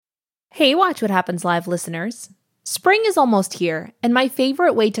Hey, Watch What Happens Live listeners. Spring is almost here, and my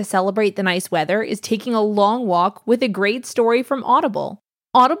favorite way to celebrate the nice weather is taking a long walk with a great story from Audible.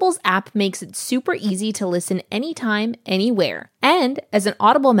 Audible's app makes it super easy to listen anytime, anywhere. And as an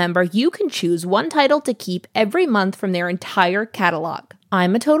Audible member, you can choose one title to keep every month from their entire catalog.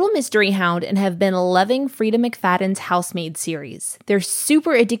 I'm a total mystery hound and have been loving Frida McFadden's Housemaid series. They're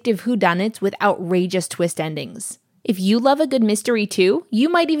super addictive whodunits with outrageous twist endings. If you love a good mystery too, you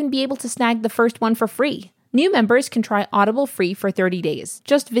might even be able to snag the first one for free. New members can try Audible free for 30 days.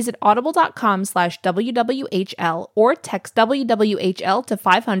 Just visit audible.com/WWHL or text WWHL to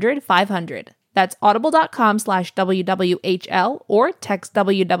 500-500. That's audible.com/WWHL or text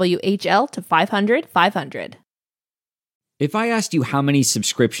WWHL to 500-500. If I asked you how many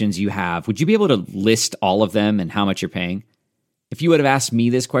subscriptions you have, would you be able to list all of them and how much you're paying? If you would have asked me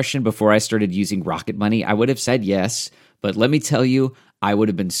this question before I started using Rocket Money, I would have said yes, but let me tell you, I would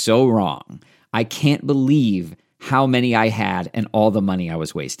have been so wrong. I can't believe how many I had and all the money I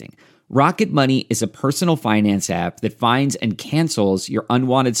was wasting. Rocket Money is a personal finance app that finds and cancels your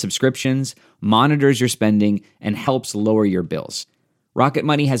unwanted subscriptions, monitors your spending, and helps lower your bills. Rocket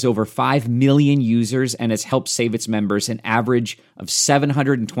Money has over 5 million users and has helped save its members an average of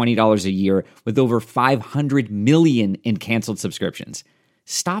 $720 a year with over 500 million in canceled subscriptions.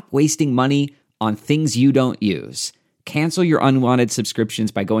 Stop wasting money on things you don't use. Cancel your unwanted subscriptions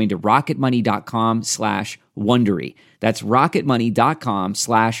by going to rocketmoney.com/Wondery. That's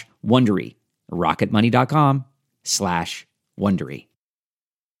rocketmoney.com/Wondery. rocketmoney.com/Wondery.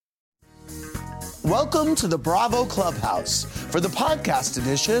 Welcome to the Bravo Clubhouse for the podcast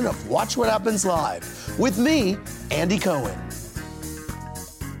edition of Watch What Happens Live with me, Andy Cohen.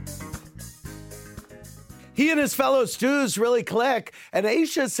 He and his fellow stews really click, and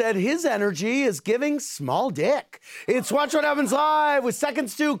Aisha said his energy is giving small dick. It's Watch What Happens Live with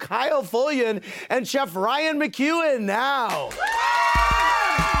second stew Kyle Fullion and Chef Ryan McEwen now.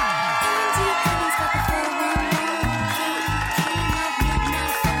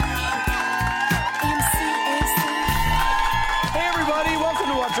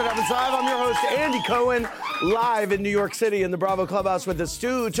 Watch What Happens Live. I'm your host, Andy Cohen, live in New York City in the Bravo Clubhouse with a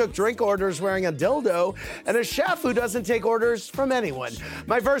stew who took drink orders wearing a dildo and a chef who doesn't take orders from anyone.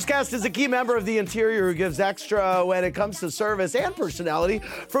 My first guest is a key member of the interior who gives extra when it comes to service and personality.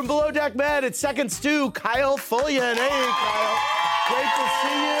 From Below Deck Med, it's second stew, Kyle Fullion. Hey, Kyle. Great to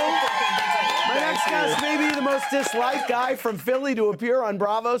see you. My next guest may be the most disliked guy from Philly to appear on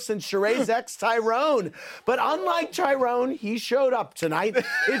Bravo since Sheree's ex, Tyrone. But unlike Tyrone, he showed up tonight.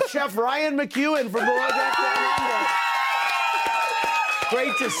 It's Chef Ryan McEwen from Below Deck Down Under.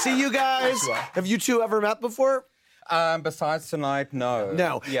 Great to see you guys. Have you two ever met before? Besides tonight, no.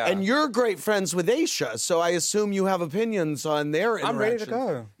 No. Yeah. And you're great friends with Aisha, so I assume you have opinions on their interactions. I'm ready to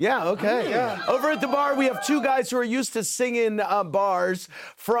go. Yeah, okay. Yeah. Over at the bar, we have two guys who are used to singing bars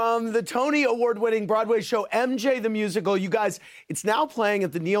from the Tony Award-winning Broadway show MJ the Musical. You guys, it's now playing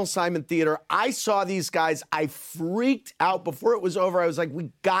at the Neil Simon Theater. I saw these guys. I freaked out before it was over. I was like, we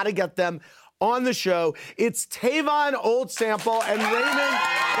got to get them on the show. It's Tavon Oldsample and Raymond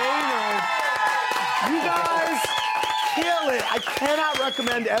Baynard. You guys kill it. I cannot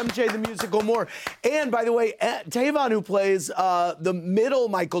recommend MJ the Musical more. And by the way, Tavon, who plays the middle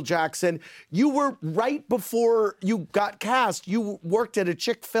Michael Jackson, you were right before you got cast, you worked at a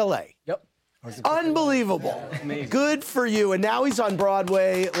Chick-fil-A. Yep. Unbelievable. Amazing. Good for you. And now he's on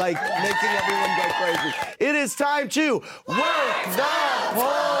Broadway, like making everyone go crazy. It is time to work the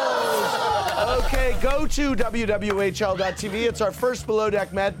polls. Okay, go to WWHL.tv. It's our first Below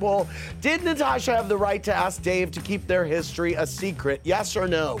Deck Med poll. Did Natasha have the right to ask Dave to keep their history a secret? Yes or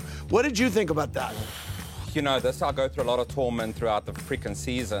no? What did you think about that? You know, I'll go through a lot of torment throughout the freaking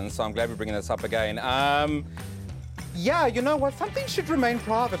season, so I'm glad we're bringing this up again. Yeah, you know what? Something should remain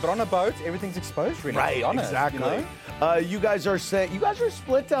private, but on a boat, everything's exposed, really, to be honest. Exactly. You know? You guys are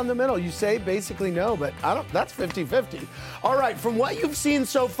split down the middle. You say basically no, but that's 50-50. All right, from what you've seen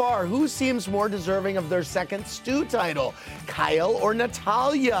so far, who seems more deserving of their second stew title, Kyle or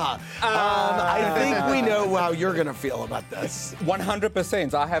Natalia? I think we know how you're going to feel about this.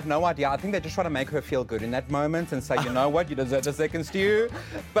 100%. I have no idea. I think they're just trying to make her feel good in that moment and say, you know what, you deserve the second stew.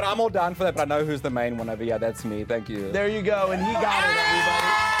 But I'm all down for that, but I know who's the main one over here. That's me. Thank you. There you go, and he got it, everybody.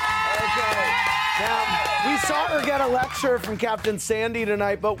 Okay. Now, we saw her get a lecture from Captain Sandy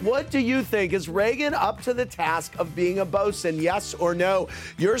tonight, but what do you think? Is Reagan up to the task of being a bosun, yes or no?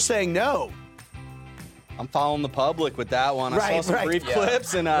 You're saying no. I'm following the public with that one. I saw some brief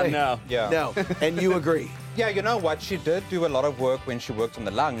clips, and no. Yeah. No, and you agree? Yeah, you know what? She did do a lot of work when she worked on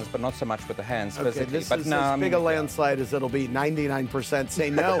the lungs, but not so much with the hands physically. This but is no, as big a landslide as it'll be. 99% say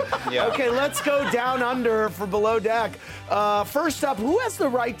no. Yeah. Okay, let's go down under for Below Deck. First up, who has the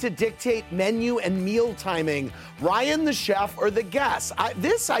right to dictate menu and meal timing? Ryan, the chef, or the guest?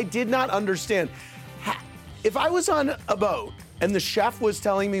 This I did not understand. If I was on a boat and the chef was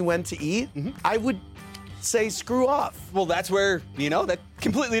telling me when to eat, I would say screw off. Well, that's where, that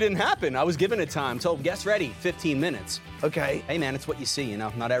completely didn't happen. I was given a time, told guests ready, 15 minutes. Okay. Hey, man, it's what you see,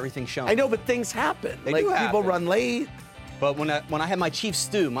 not everything's shown. I know, but things happen. They like do people happen. run late. But when I had my chief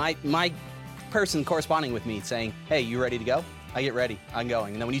stew, my person corresponding with me saying, hey, you ready to go? I get ready, I'm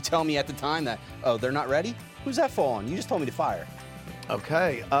going. And then when you tell me at the time that, oh, they're not ready, who's that fall on? You just told me to fire.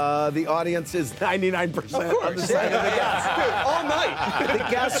 Okay, the audience is 99% Of course. on the side of the guests. Dude, all night. The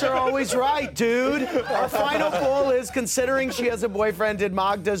guests are always right, dude. Our final poll is, considering she has a boyfriend, did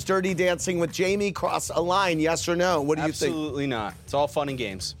Magda's Dirty Dancing with Jamie cross a line, yes or no? What do you think? Absolutely not. It's all fun and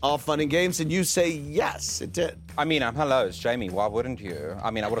games. All fun and games, and you say yes, it did. I mean, hello, it's Jamie. Why wouldn't you?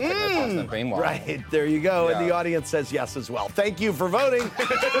 I mean, I would have taken the chance and been one. Right, there you go. And Yeah. the audience says yes as well. Thank you for voting.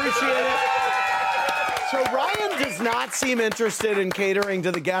 Appreciate it. So Ryan does not seem interested in catering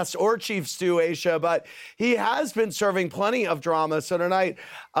to the guests or Chief Stew, Aisha, but he has been serving plenty of drama. So tonight,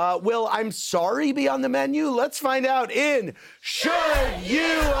 will I'm Sorry be on the menu? Let's find out in Should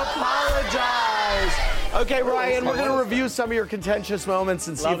You Apologize? Okay, Ryan, we're going to review some of your contentious moments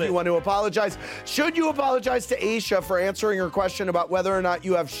and see if you want to apologize. Should you apologize to Aisha for answering her question about whether or not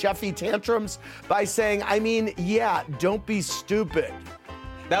you have chefy tantrums by saying, yeah, don't be stupid?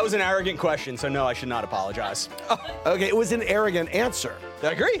 That was an arrogant question, so no, I should not apologize. Okay, it was an arrogant answer.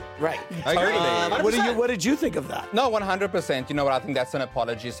 I agree. Right. I agree. What did you think of that? No, 100%. You know what? I think that's an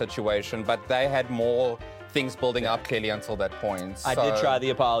apology situation, but they had more things building up clearly until that point. I so- did try the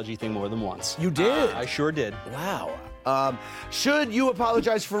apology thing more than once. You did? I sure did. Wow. Should you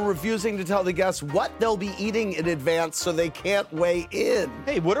apologize for refusing to tell the guests what they'll be eating in advance so they can't weigh in?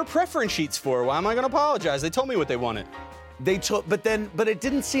 Hey, what are preference sheets for? Why am I going to apologize? They told me what they wanted. But it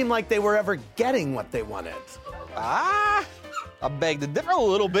didn't seem like they were ever getting what they wanted. I beg to differ a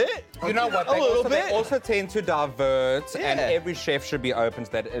little bit. You know what? They also tend to divert, and every chef should be open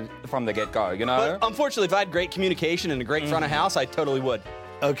to that from the get-go, you know? But unfortunately, if I had great communication and a great front of house, I totally would.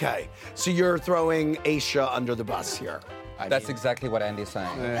 Okay, so you're throwing Aisha under the bus here. That's exactly what Andy's saying.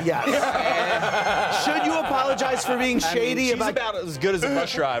 Yes. Should you apologize for being shady she's about as good as a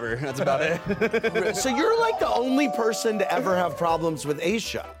bus driver. That's about it. So you're like the only person to ever have problems with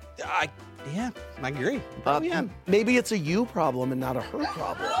Aisha. Yeah, I agree. Yeah. Maybe it's a you problem and not a her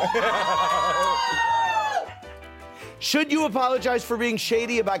problem. Should you apologize for being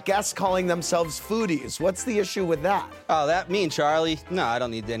shady about guests calling themselves foodies? What's the issue with that? Oh, that me and Charlie? No, I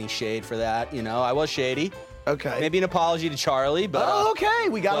don't need any shade for that. I was shady. Okay. Maybe an apology to Charlie, but... okay,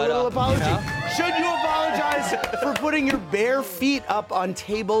 we got a little apology. Should you apologize for putting your bare feet up on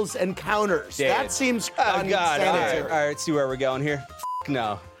tables and counters? Dude. That seems Oh, God. unsanitary. All right, see where we're going here.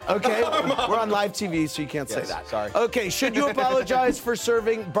 No. Okay, we're on live TV, so you can't say Yes, that. sorry. Okay, should you apologize for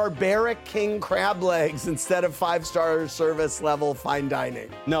serving barbaric king crab legs instead of 5-star service level fine dining?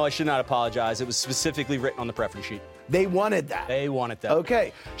 No, I should not apologize. It was specifically written on the preference sheet. They wanted that. They wanted that.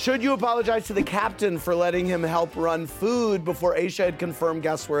 Okay, should you apologize to the captain for letting him help run food before Aisha had confirmed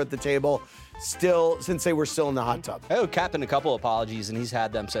guests were at the table, since they were still in the hot tub? I owe Captain a couple apologies, and he's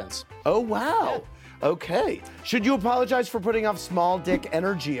had them since. Oh, wow. Okay. Should you apologize for putting off small dick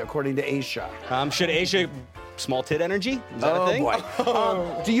energy, according to Aisha? Should Aisha small tit energy? Is that a thing?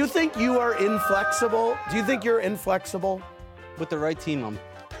 Boy. Do you think you are inflexible? Do you think you're inflexible? With the right team, I'm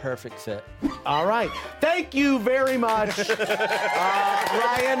perfect fit. All right. Thank you very much,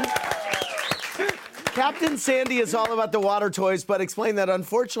 Ryan. Captain Sandy is all about the water toys, but explained that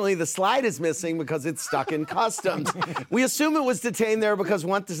unfortunately the slide is missing because it's stuck in customs. We assume it was detained there because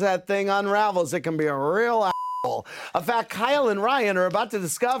once that thing unravels, it can be a real asshole. In fact, Kyle and Ryan are about to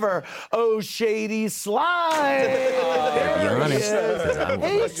discover, shady slide. There he is.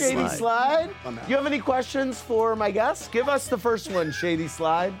 Hey, shady slide. You have any questions for my guests? Give us the first one, shady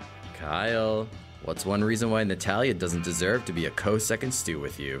slide. Kyle, what's one reason why Natalia doesn't deserve to be a co-second stew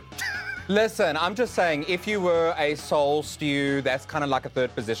with you? Listen, I'm just saying, if you were a soul stew, that's kind of like a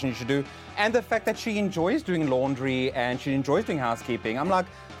third position you should do. And the fact that she enjoys doing laundry and she enjoys doing housekeeping, I'm like,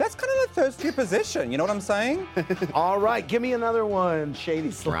 that's kind of a third stew position. You know what I'm saying? All right, give me another one,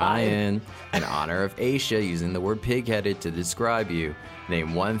 shady slide. Ryan, in honor of Aisha using the word pig-headed to describe you,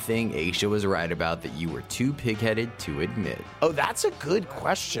 name one thing Aisha was right about that you were too pig-headed to admit. Oh, that's a good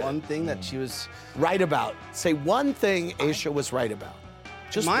question. One thing that she was... Right about. Say one thing Aisha was right about.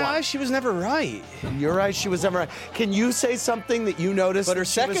 Just My one. eyes, she was never right. In your eyes, she was never right. Can you say something that you noticed? But her that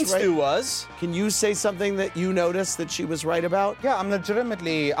she was second right? stew was. Can you say something that you noticed that she was right about? Yeah,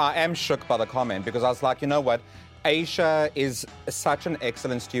 I am shook by the comment because I was like, you know what? Aisha is such an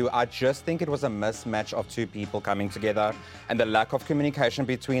excellent stew. I just think it was a mismatch of two people coming together and the lack of communication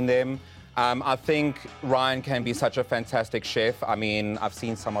between them. I think Ryan can be such a fantastic chef. I mean, I've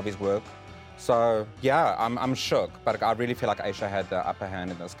seen some of his work. So, yeah, I'm shook, but I really feel like Aisha had the upper hand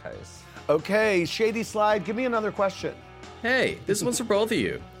in this case. Okay, Shady Slide, give me another question. Hey, this one's for both of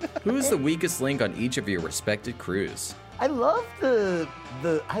you. Who is the weakest link on each of your respected crews? I love the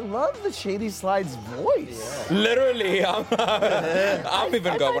Shady Slide's voice. Literally, I'm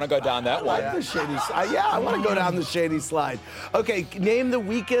even want to go down that I like the Shady Slide. Yeah, I want to go down the Shady Slide. Okay, name the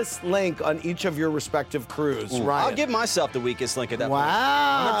weakest link on each of your respective crews. Ryan. I'll give myself the weakest link at that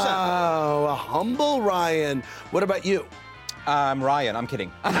Wow, a humble Ryan. What about you? Ryan, I'm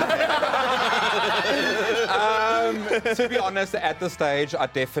kidding. To be honest, at this stage,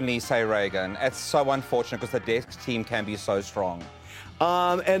 I'd definitely say Reagan. It's so unfortunate because the desk team can be so strong.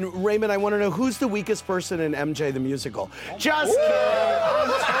 And Raymond, I want to know who's the weakest person in MJ the Musical? Just kidding.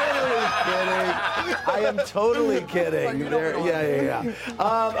 I am totally kidding. Yeah.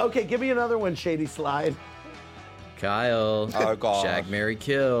 Okay, give me another one, Shady Slide. Kyle. Oh, God. Shag, Marry,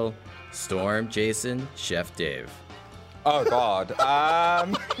 Kill. Storm, Jason, Chef Dave. Oh, God.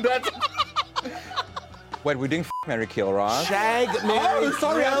 That's... Wait, we're doing Marry Kill, right? Shag, Marry,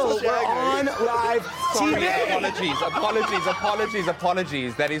 sorry, Kill. I'm so We're on live Sorry, TV.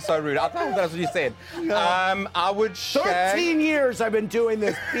 apologies. That is so rude. I thought that's what you said. I would shag... 13 years I've been doing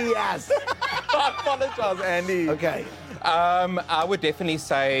this BS. I apologize, Andy. Okay. I would definitely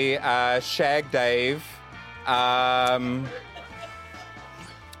say Shag Dave.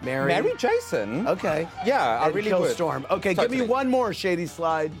 Marry Jason. Okay. Yeah, I And really Kill would. Storm. Okay, give me Totally. one more, Shady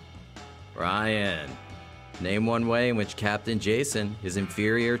Slide. Ryan. Name one way in which Captain Jason is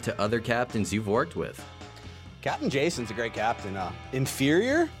inferior to other captains you've worked with. Captain Jason's a great captain.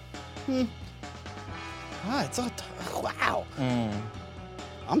 Inferior? It's all wow.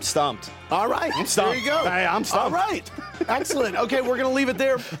 I'm stumped. All right. I'm stumped. There you go. Hey, I'm stumped. All right. Excellent. Okay, we're going to leave it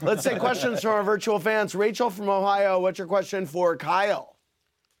there. Let's take questions from our virtual fans. Rachel from Ohio, what's your question for Kyle?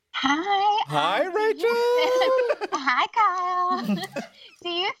 Hi. Hi, Rachel. Hi, Kyle. Do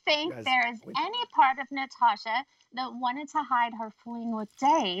you think there is any part of Natasha that wanted to hide her fling with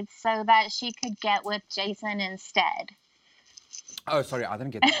Dave so that she could get with Jason instead? Oh, sorry, I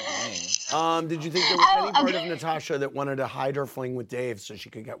didn't get that. Did you think there was any part of Natasha that wanted to hide her fling with Dave so she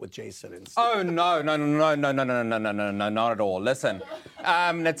could get with Jason instead? Oh, no, not at all. Listen,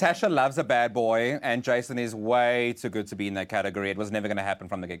 Natasha loves a bad boy, and Jason is way too good to be in that category. It was never going to happen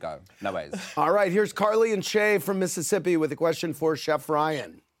from the get-go. No ways. All right, here's Carly and Shay from Mississippi with a question for Chef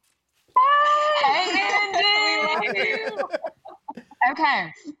Ryan. Hey, Andy! We love you.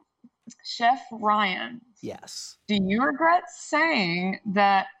 Okay, Chef Ryan. Yes. Do you regret saying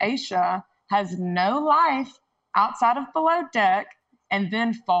that Aisha has no life outside of Below Deck and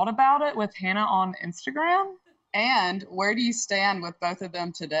then fought about it with Hannah on Instagram? And where do you stand with both of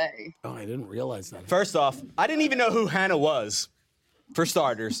them today? Oh, I didn't realize that. First off, I didn't even know who Hannah was. For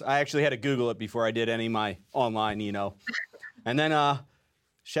starters, I actually had to Google it before I did any of my online, And then,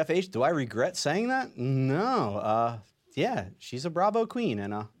 Chef H, do I regret saying that? No. Yeah, she's a Bravo queen,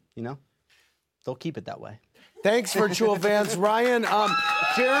 and, they'll keep it that way. Thanks, virtual fans. Ryan,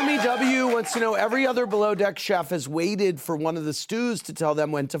 Jeremy W. wants to know, every other Below Deck chef has waited for one of the stews to tell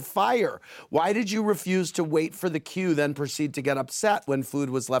them when to fire. Why did you refuse to wait for the cue, then proceed to get upset when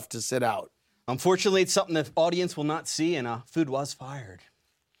food was left to sit out? Unfortunately, it's something the audience will not see, and food was fired.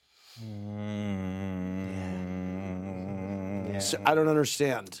 So, I don't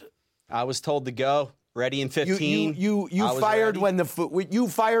understand. I was told to go. Ready in 15. You I was fired ready. when you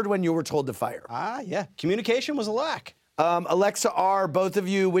fired when you were told to fire. Yeah. Communication was a lack. Alexa R., both of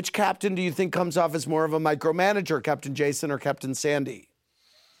you, which captain do you think comes off as more of a micromanager, Captain Jason or Captain Sandy?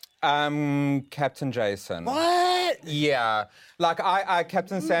 Captain Jason. What? Yeah. Like, I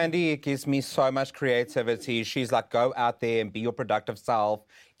Captain Sandy gives me so much creativity. She's like, go out there and be your productive self.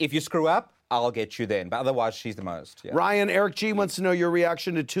 If you screw up, I'll get you then. But otherwise, she's the most. Yeah. Ryan, Eric G. wants to know your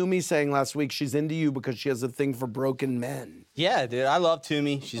reaction to Toomey saying last week she's into you because she has a thing for broken men. Yeah, dude. I love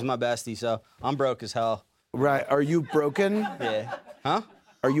Toomey. She's my bestie, so I'm broke as hell. Right. Are you broken? Yeah. Huh?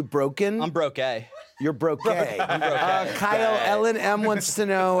 Are you broken? I'm broke, You're broke gay. I'm broke gay. Kyle, Ellen M. wants to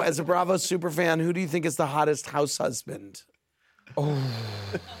know, as a Bravo superfan, who do you think is the hottest house husband? Oh.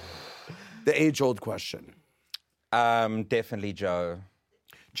 The age-old question. Definitely Joe.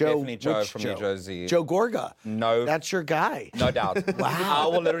 Definitely Joe which from New Jersey. Joe Gorga. No. That's your guy. No doubt. I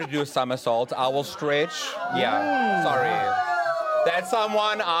will literally do a somersault. I will stretch. Yeah, sorry. That's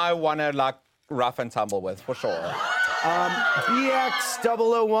someone I want to like rough and tumble with, for sure.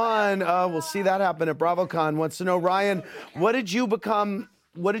 BX001, we'll see that happen at BravoCon, wants to know, Ryan, what did you become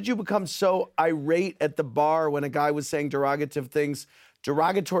so irate at the bar when a guy was saying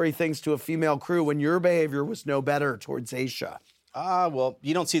derogatory things to a female crew when your behavior was no better towards Aisha? Well,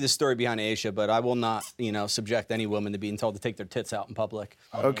 you don't see the story behind Aisha, but I will not, subject any woman to being told to take their tits out in public.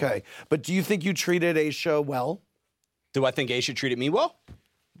 Okay, but do you think you treated Aisha well? Do I think Aisha treated me well?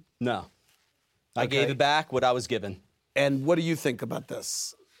 No. I gave it back what I was given. And what do you think about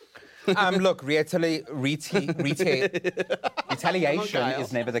this? Look, retaliation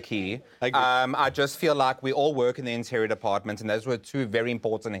is never the key. I just feel like we all work in the interior department, and those were two very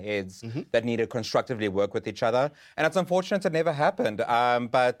important heads that need to constructively work with each other. And it's unfortunate it never happened.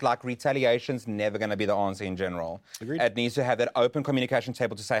 But like retaliation's never going to be the answer in general. Agreed. It needs to have that open communication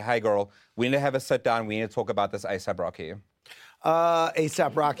table to say, hey, girl, we need to have a sit down. We need to talk about this ASAP Rocky.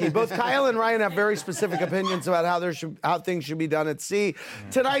 ASAP Rocky. Both Kyle and Ryan have very specific opinions about how things should be done at sea.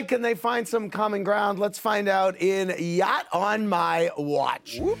 Tonight, can they find some common ground? Let's find out in Yacht on My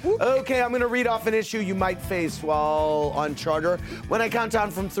Watch. Okay, I'm going to read off an issue you might face while on charter. When I count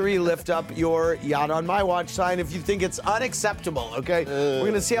down from 3, lift up your Yacht on My Watch sign if you think it's unacceptable, okay? We're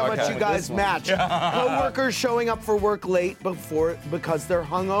going to see how much you guys match. Co-workers showing up for work late because they're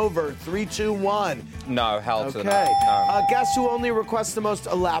hungover. 3, 2, 1. No, hell to Okay. no. Guess who only requests the most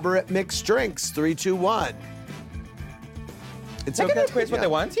elaborate mixed drinks? 3, 2, 1. It's They okay. can request what they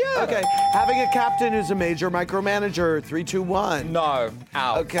want, yeah. Okay. Having a captain who's a major micromanager. 3, 2, 1. No,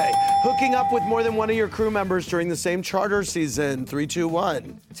 out. Okay. Hooking up with more than one of your crew members during the same charter season. 3, 2,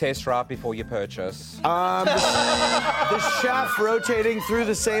 1. Test right before you purchase. The chef rotating through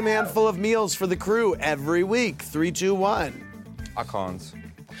the same handful of meals for the crew every week. 3, 2, 1. I can't.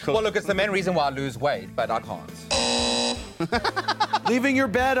 Well, look, it's the main reason why I lose weight, but I can't. Leaving your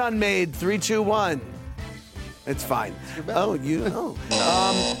bed unmade. 3, 2, 1. It's fine. Oh, you know.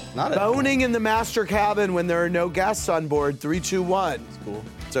 Not Boning in the master cabin when there are no guests on board. 3, 2, 1. It's cool.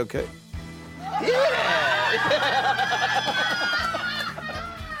 It's okay.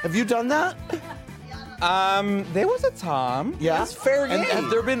 Have you done that? There was a time. Yeah. It's fair And game. have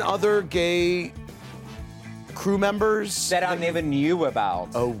there been other gay crew members that I never knew about.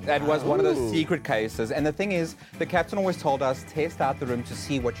 Oh, That was one of wow. those secret cases. And the thing is, the captain always told us, test out the room to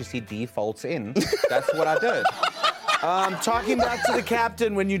see what you see defaults in. That's what I did. Talking back to the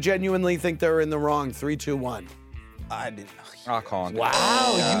captain when you genuinely think they're in the wrong. 3, 2, 1. I didn't. I can't.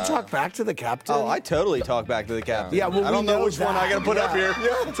 Wow, you talk back to the captain? Oh, I totally talk back to the captain. Yeah, well, I don't we know which one I gotta put up here.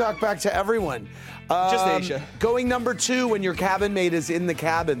 Yeah, talk back to everyone. Just Aisha. Going number 2 when your cabin mate is in the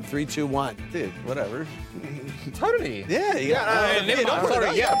cabin. 3, 2, 1. Dude, whatever. Totally. Yeah,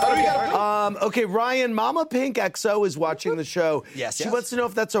 Okay, Ryan, Mama Pink XO is watching the show. Yes, She yes. wants to know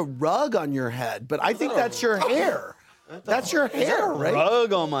if that's a rug on your head, but I think that's your hair. That's your hair, right?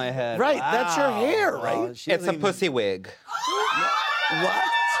 Rug on my head. Right, that's your hair, Wow. right? She It's a doesn't even- pussy wig. What?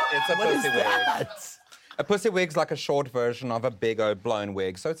 It's a What is pussy wig. that? A pussy wig's like a short version of a big old blown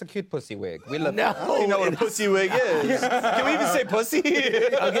wig, so it's a cute pussy wig. We love No. it. I don't even know what a pussy wig is. Can we even say pussy?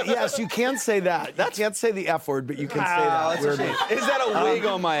 Okay, yes, you can say that. You can't say the F word, but you can say that. Is that a wig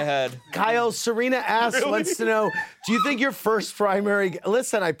on my head? Kyle, Serena S. wants to know, do you think your first primary...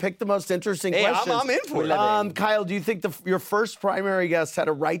 Listen, I picked the most interesting Hey, questions. I'm in for it. Kyle, do you think your first primary guest had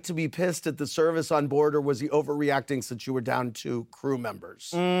a right to be pissed at the service on board, or was he overreacting since you were down to crew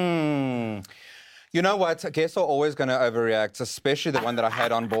members? You know what? Guests are always going to overreact, especially the one that I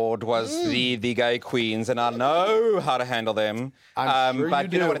had on board was the gay queens, and I know how to handle them. I'm sure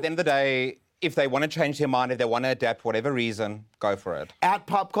but you know do. what? At the end of the day, if they want to change their mind, if they want to adapt, whatever reason, go for it. At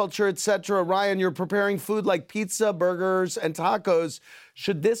Pop Culture, etc. Ryan, you're preparing food like pizza, burgers, and tacos.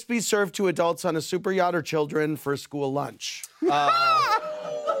 Should this be served to adults on a super yacht or children for school lunch?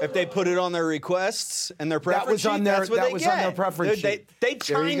 If they put it on their requests and their preference was on sheet, their- that's what that they was get. on their preference They sheet. They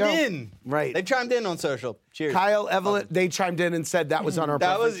There you chimed go. in. Right. They chimed in on social. Cheers. Kyle, Evelyn, they chimed in and said that was on our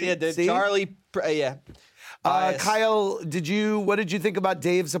That preference was, yeah, sheet. See? Charlie, yeah. Bias. Kyle, what did you think about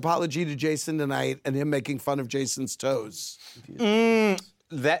Dave's apology to Jason tonight and him making fun of Jason's toes?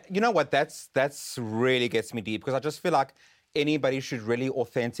 That you know what? That's really gets me deep because I just feel like anybody should really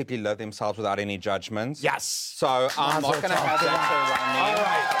authentically love themselves without any judgments. Yes. So I'm not going to have that around me. All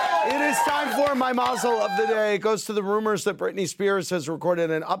right. It is time for my mazel of the day. It goes to the rumors that Britney Spears has recorded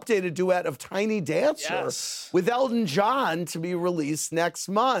an updated duet of Tiny Dancer with Elton John to be released next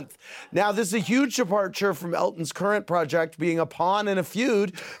month. Now, this is a huge departure from Elton's current project being a pawn in a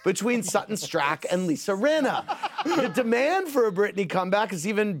feud between Sutton Strack and Lisa Rinna. The demand for a Britney comeback is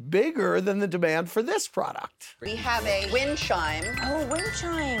even bigger than the demand for this product. We have a wind chime. Oh, wind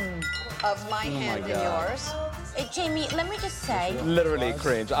chime. Of my hand and yours. Hey, Jamie, let me just say. Literally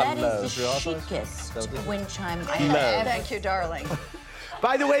cringe. That is the chicest wind chime I have. have. Thank you, darling.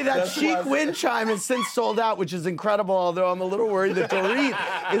 By the way, that chic wind chime has since sold out, which is incredible, although I'm a little worried that Dorit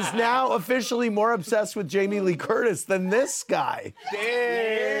is now officially more obsessed with Jamie Lee Curtis than this guy.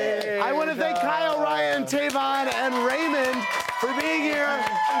 I want to thank Kyle, Ryan, Tavon, and Raymond for being here.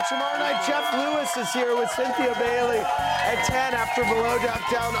 And tomorrow night, Jeff Lewis is here with Cynthia Bailey at 10 after Below Deck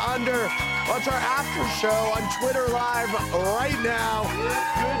Down Under. Watch our after show on Twitter Live right now.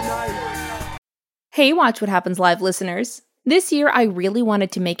 Good night. Hey, Watch What Happens Live listeners. This year, I really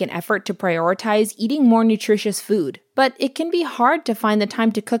wanted to make an effort to prioritize eating more nutritious food, but it can be hard to find the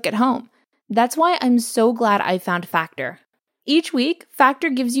time to cook at home. That's why I'm so glad I found Factor. Each week, Factor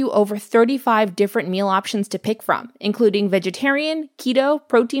gives you over 35 different meal options to pick from, including vegetarian, keto,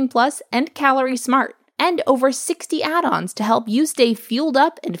 protein plus, and calorie smart, and over 60 add-ons to help you stay fueled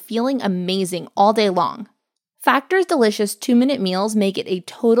up and feeling amazing all day long. Factor's delicious 2-minute meals make it a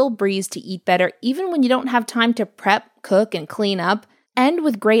total breeze to eat better even when you don't have time to prep, cook, and clean up. And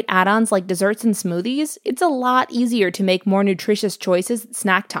with great add-ons like desserts and smoothies, it's a lot easier to make more nutritious choices at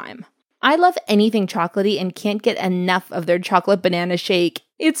snack time. I love anything chocolatey and can't get enough of their chocolate banana shake.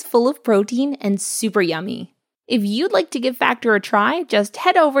 It's full of protein and super yummy. If you'd like to give Factor a try, just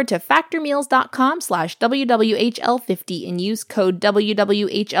head over to factormeals.com/WWHL50 and use code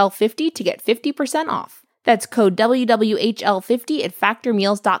WWHL50 to get 50% off. That's code WWHL50 at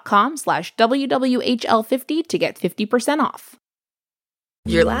factormeals.com/WWHL50 to get 50% off.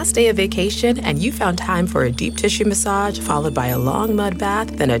 Your last day of vacation and you found time for a deep tissue massage followed by a long mud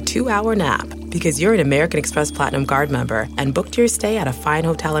bath, then a 2-hour nap. Because you're an American Express Platinum Card member and booked your stay at a fine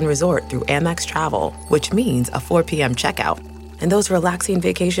hotel and resort through Amex Travel, which means a 4 p.m. checkout. And those relaxing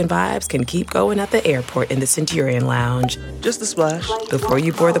vacation vibes can keep going at the airport in the Centurion Lounge. Just a splash before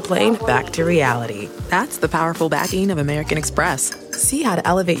you board the plane back to reality. That's the powerful backing of American Express. See how to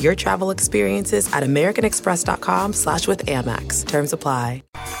elevate your travel experiences at americanexpress.com/withAmex. Terms apply.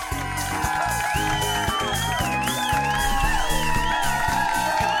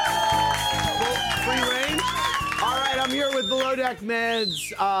 Free range. All right, I'm here with Below Deck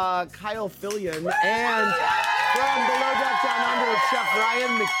Meds, Kyle Fillion, and from Below Deck Down Under, Chef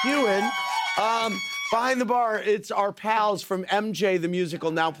Ryan McEwen. Behind the bar, it's our pals from MJ the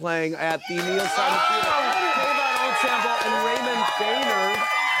Musical, now playing at the Neil Simon Theater. Tavon Oldsample and Raymond Bainer.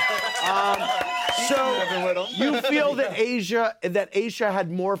 So you feel that Aisha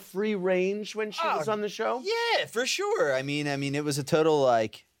had more free range when she was on the show? Yeah, for sure. I mean, it was a total I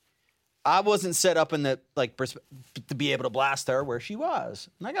wasn't set up in the to be able to blast her where she was,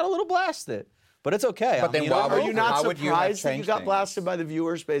 and I got a little blasted. But it's okay. But then are you not surprised that you got blasted by the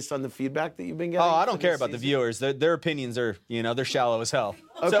viewers based on the feedback that you've been getting? Oh, I don't care about the viewers. Their opinions are, they're shallow as hell.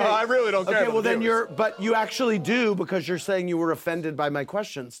 Okay. So I really don't care. Okay, about well the then viewers. but you actually do because you're saying you were offended by my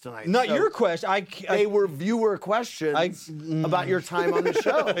questions tonight. Not your question. They were viewer questions about your time on the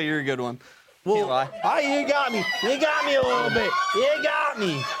show. You're a good one. Well, you got me. You got me a little bit. You got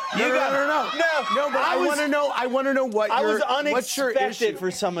me. No, but I want to know what I was what's your issue? unexpected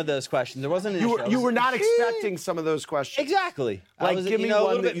for some of those questions. There wasn't an issue. You were not expecting some of those questions. Exactly. Give me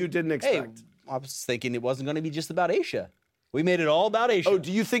one that you didn't expect. Hey, I was thinking it wasn't going to be just about Aisha. We made it all about Aisha. Oh,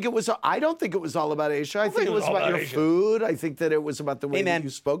 do you think it was? I don't think it was all about Aisha. I think it was about your food. I think that it was about the way that you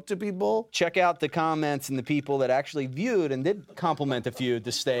spoke to people. Check out the comments and the people that actually viewed and did compliment the feud,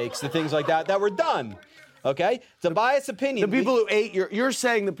 the steaks, the things like that were done. Okay? It's a biased opinion. The people who ate you're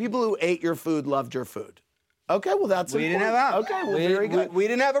saying the people who ate your food loved your food. Okay, well that's we important. Didn't have Okay, well very good. We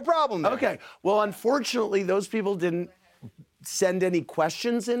didn't have a problem there. Okay, well unfortunately those people didn't send any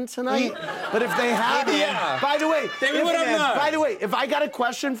questions in tonight. But if they have, by the way, if I got a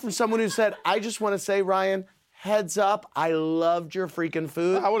question from someone who said, I just want to say, Ryan, heads up, I loved your freaking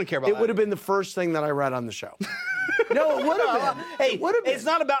food. I wouldn't care about that. It would have been the first thing that I read on the show. No, it would have been. Hey, it's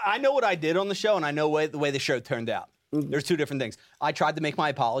not about, I know what I did on the show and I know the way the show turned out. Mm-hmm. There's two different things. I tried to make my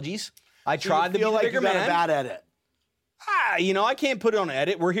apologies. I tried to be the bigger man. You got a bad edit. I can't put it on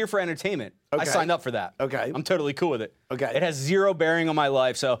edit. We're here for entertainment. Okay. I signed up for that. Okay. I'm totally cool with it. Okay. It has zero bearing on my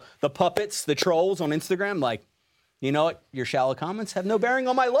life. So the puppets, the trolls on Instagram, you know what? Your shallow comments have no bearing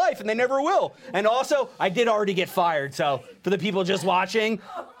on my life, and they never will. And also, I did already get fired. So for the people just watching,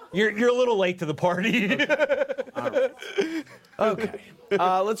 You're a little late to the party. Okay.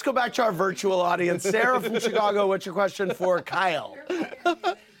 Let's go back to our virtual audience. Sarah from Chicago, what's your question for Kyle?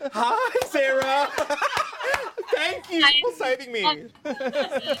 Hi, Sarah. Thank you for saving me.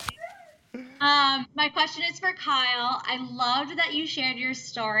 My question is for Kyle. I loved that you shared your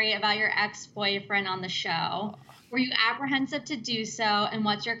story about your ex-boyfriend on the show. Were you apprehensive to do so, and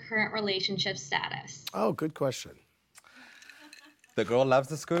what's your current relationship status? Oh, good question. The girl loves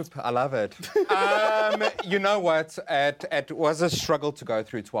the scoop. I love it. You know what? It was a struggle to go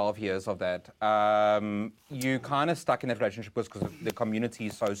through 12 years of that. You kind of stuck in that relationship because the community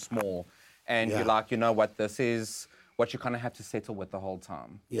is so small. And you're like, you know what? This is what you kind of have to settle with the whole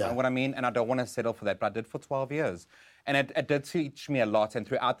time. Yeah. You know what I mean? And I don't want to settle for that, but I did for 12 years. And it did teach me a lot. And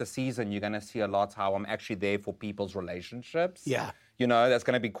throughout the season, you're going to see a lot how I'm actually there for people's relationships. Yeah. You know, that's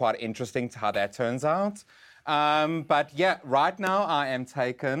going to be quite interesting to how that turns out. But yeah, right now I am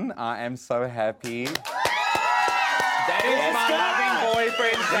taken. I am so happy. That is my loving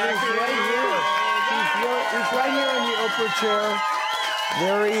boyfriend, Zachary. He's right here in the Oprah chair.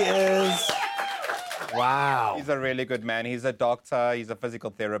 There he is. Wow. He's a really good man. He's a doctor. He's a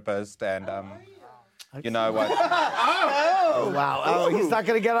physical therapist. And you know what? Oh, wow. Oh, he's not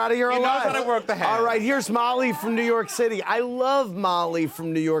going to get out of here alive. He knows how to work the hands. All right, here's Molly from New York City. I love Molly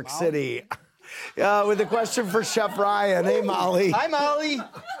from New York City. With a question for Chef Ryan. Hey, Molly. Hi, Molly.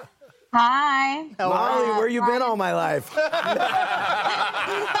 Hi. Molly, where you been all my life?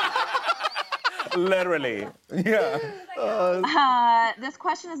 Literally. Yeah. This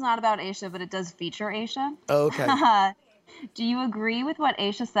question is not about Aisha, but it does feature Aisha. Okay. Do you agree with what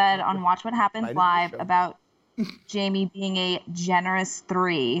Aisha said on Watch What Happens Live about Jamie being a generous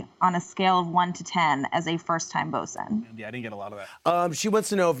 3 on a scale of 1 to 10 as a first-time bosun? Yeah, I didn't get a lot of that. She wants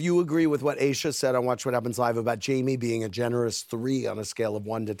to know if you agree with what Aisha said on Watch What Happens Live about Jamie being a generous 3 on a scale of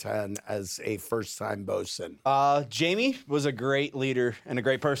 1 to 10 as a first-time bosun. Jamie was a great leader and a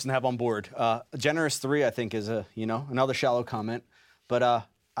great person to have on board. A generous 3, I think, is another shallow comment. But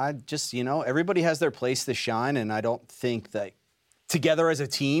I just, everybody has their place to shine, and I don't think that together as a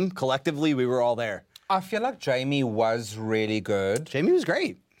team, collectively, we were all there. I feel like Jamie was really good. Jamie was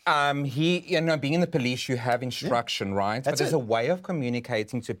great. He, being in the police, you have instruction, right? But there's a way of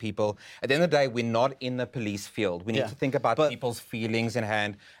communicating to people. At the end of the day, we're not in the police field. We need to think about people's feelings in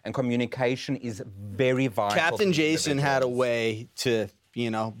hand, and communication is very vital. Captain Jason had a way to,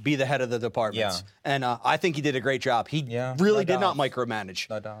 be the head of the departments. Yeah. And I think he did a great job. He really did not micromanage.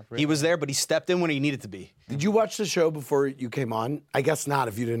 No doubt. Really. He was there, but he stepped in when he needed to be. Did you watch the show before you came on? I guess not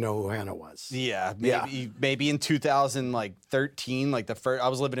if you didn't know who Hannah was. Yeah, maybe in 2013, like the first, I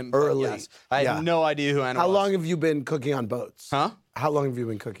was living in early. Yes, I had no idea who Hannah was. How long have you been cooking on boats? Huh? How long have you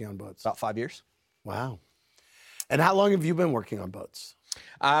been cooking on boats? About 5 years. Wow. And how long have you been working on boats?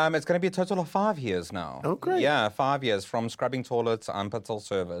 It's going to be a total of 5 years now. Oh, great. Yeah, 5 years, from scrubbing toilets until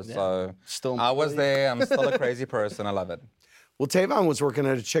service. Yeah. So I was there. I'm still a crazy person. I love it. Well, Tavon was working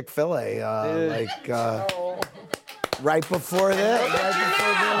at a Chick-fil-A right before this, right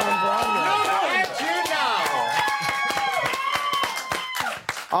before being on Broadway.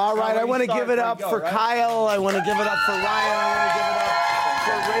 All right, I want to give it up for Kyle. I want to give it up for Ryan. I want to give it up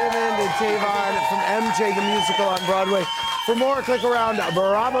for Raymond and Tavon from MJ the Musical on Broadway. For more, click around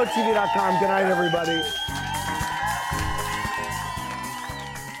BravoTV.com. Good night, everybody.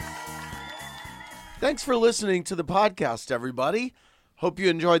 Thanks for listening to the podcast, everybody. Hope you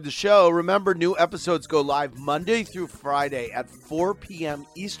enjoyed the show. Remember, new episodes go live Monday through Friday at 4 p.m.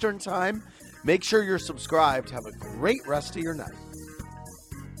 Eastern Time. Make sure you're subscribed. Have a great rest of your night.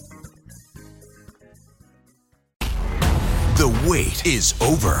 The wait is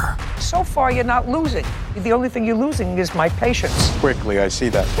over. So far, you're not losing. The only thing you're losing is my patience. Quickly, I see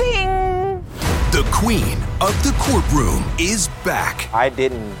that. Bing! The queen of the courtroom is back. I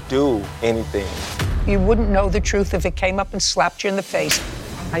didn't do anything. You wouldn't know the truth if it came up and slapped you in the face.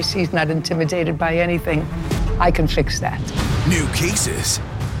 I see he's not intimidated by anything. I can fix that. New cases.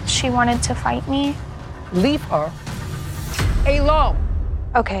 She wanted to fight me. Leave her alone.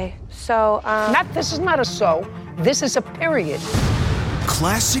 Okay, so, This is not a so. This is a period.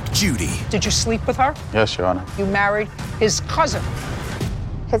 Classic Judy. Did you sleep with her? Yes, Your Honor. You married his cousin.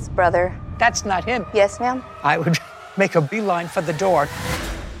 his brother. That's not him. Yes, ma'am. I would make a beeline for the door.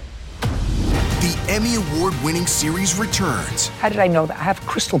 The Emmy Award-winning series returns. How did I know that? I have a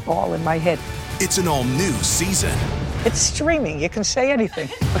crystal ball in my head. It's an all-new season. It's streaming. You can say anything.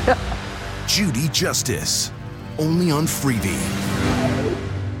 Judy Justice. Only on Freevee.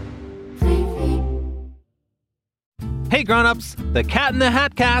 Hey, Hey grown-ups, The Cat in the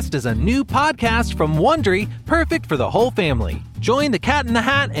Hat Cast is a new podcast from Wondery, perfect for the whole family. Join the Cat in the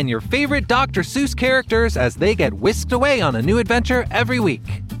Hat and your favorite Dr. Seuss characters as they get whisked away on a new adventure every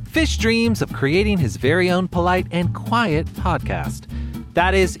week. Fish dreams of creating his very own polite and quiet podcast.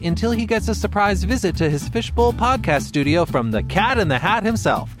 That is, until he gets a surprise visit to his Fishbowl podcast studio from the Cat in the Hat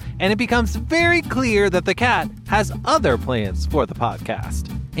himself, and it becomes very clear that the cat has other plans for the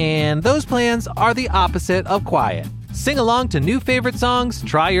podcast. And those plans are the opposite of quiet. Sing along to new favorite songs,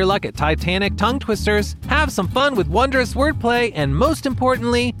 try your luck at Titanic tongue twisters, have some fun with wondrous wordplay, and most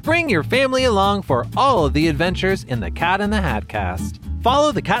importantly, bring your family along for all of the adventures in the Cat in the Hat Cast.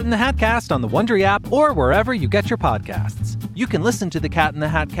 Follow the Cat in the Hat Cast on the Wondery app or wherever you get your podcasts. You can listen to the Cat in the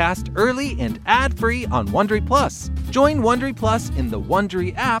Hat Cast early and ad-free on Wondery Plus. Join Wondery Plus in the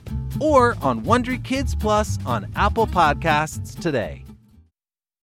Wondery app or on Wondery Kids Plus on Apple Podcasts today.